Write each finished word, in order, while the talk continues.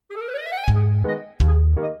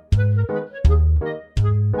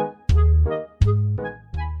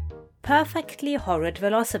perfectly horrid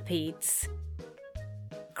velocipedes.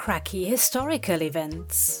 Cracky historical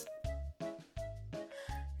events.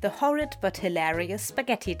 The horrid but hilarious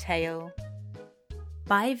spaghetti tale.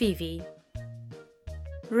 By Vivi.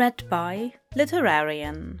 Read by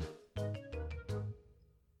Literarian.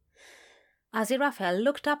 Aziraphale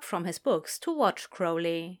looked up from his books to watch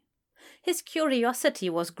Crowley. His curiosity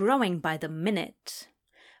was growing by the minute.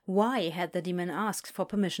 Why had the demon asked for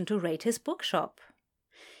permission to raid his bookshop?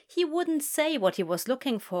 He wouldn't say what he was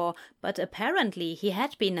looking for, but apparently he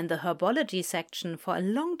had been in the herbology section for a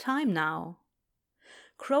long time now.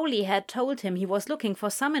 Crowley had told him he was looking for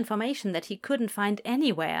some information that he couldn't find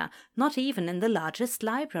anywhere, not even in the largest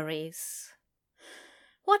libraries.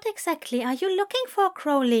 "What exactly are you looking for,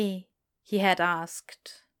 Crowley?" he had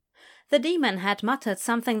asked. The demon had muttered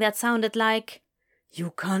something that sounded like,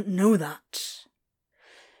 "You can't know that."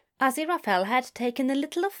 Aziraphale had taken a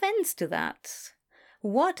little offense to that.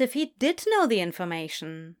 What if he did know the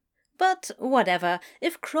information? But whatever,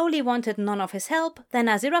 if Crowley wanted none of his help, then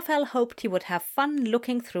Aziraphale hoped he would have fun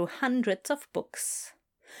looking through hundreds of books.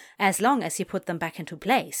 As long as he put them back into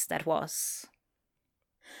place, that was.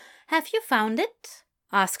 "Have you found it?"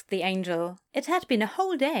 asked the angel. It had been a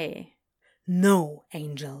whole day. "No,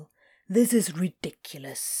 angel, this is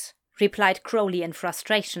ridiculous," replied Crowley in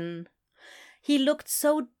frustration. He looked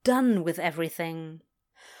so done with everything.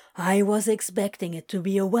 "I was expecting it to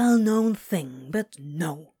be a well-known thing, but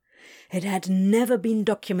no. It had never been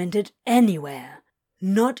documented anywhere,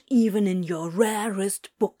 not even in your rarest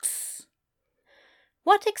books."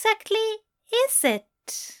 "What exactly is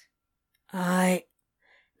it?"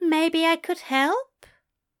 "Maybe I could help?"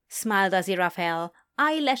 smiled Aziraphale,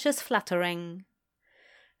 eyelashes fluttering.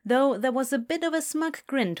 Though there was a bit of a smug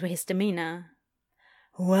grin to his demeanor.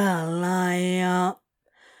 "Well,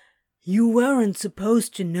 you weren't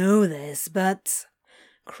supposed to know this, but..."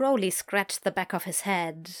 Crowley scratched the back of his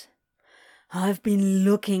head. "I've been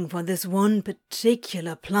looking for this one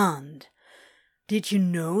particular plant. Did you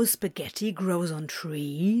know spaghetti grows on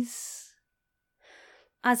trees?"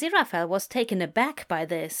 Aziraphale was taken aback by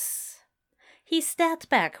this. He stared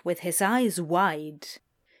back with his eyes wide.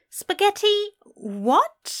 "Spaghetti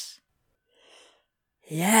what?"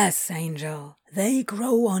 "Yes, angel, they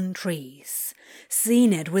grow on trees.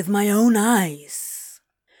 Seen it with my own eyes."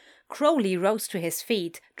 Crowley rose to his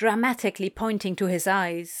feet, dramatically pointing to his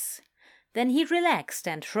eyes. Then he relaxed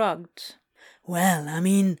and shrugged. "Well, I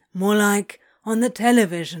mean, more like on the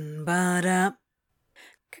television, but,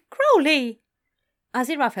 Crowley!"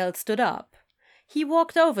 Aziraphale stood up. He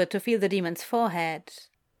walked over to feel the demon's forehead.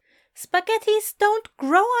 "Spaghettis don't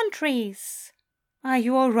grow on trees. Are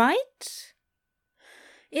you all right?"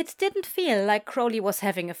 It didn't feel like Crowley was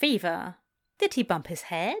having a fever. Did he bump his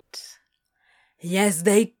head? "Yes,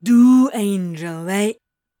 they do, angel, they..."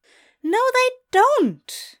 "No, they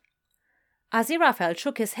don't!" Aziraphale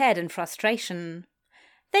shook his head in frustration.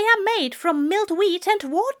 "They are made from milled wheat and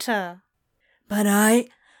water." "But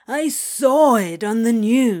I saw it on the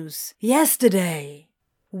news yesterday,"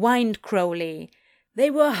 whined Crowley. "They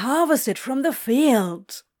were harvested from the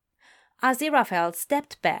field." Aziraphale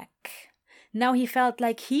stepped back. Now he felt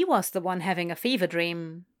like he was the one having a fever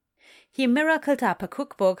dream. He miracled up a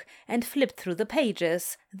cookbook and flipped through the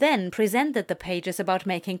pages, then presented the pages about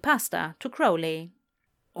making pasta to Crowley.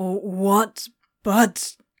 "Oh, what?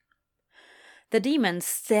 But..." The demon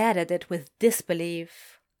stared at it with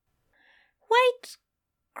disbelief. "Wait,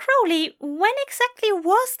 Crowley, when exactly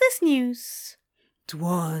was this news?"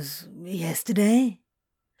 "'Twas yesterday."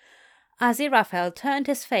 Aziraphale turned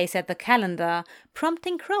his face at the calendar,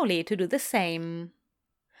 prompting Crowley to do the same.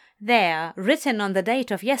 There, written on the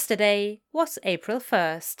date of yesterday, was April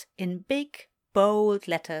 1st, in big, bold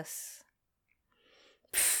letters.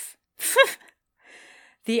 "Pfft, pfft."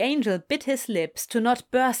 The angel bit his lips to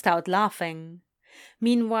not burst out laughing.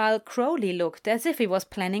 Meanwhile, Crowley looked as if he was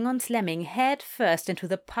planning on slamming head first into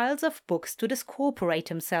the piles of books to discorporate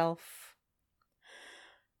himself.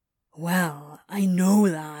 "Well, I know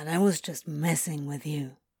that. I was just messing with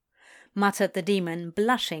you," muttered the demon,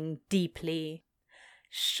 blushing deeply.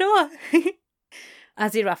 "Sure,"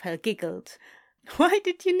 Aziraphale giggled. "Why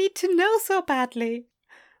did you need to know so badly?"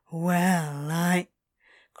 "Well,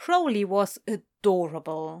 Crowley was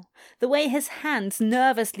adorable. The way his hands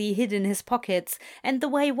nervously hid in his pockets and the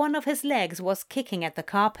way one of his legs was kicking at the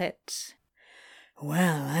carpet.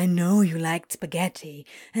 "Well, I know you liked spaghetti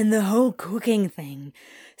and the whole cooking thing,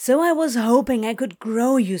 so I was hoping I could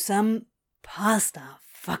grow you some pasta.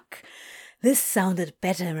 Fuck, this sounded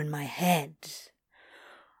better in my head."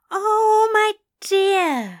 "Oh, my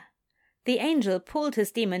dear!" The angel pulled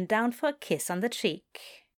his demon down for a kiss on the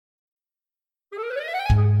cheek.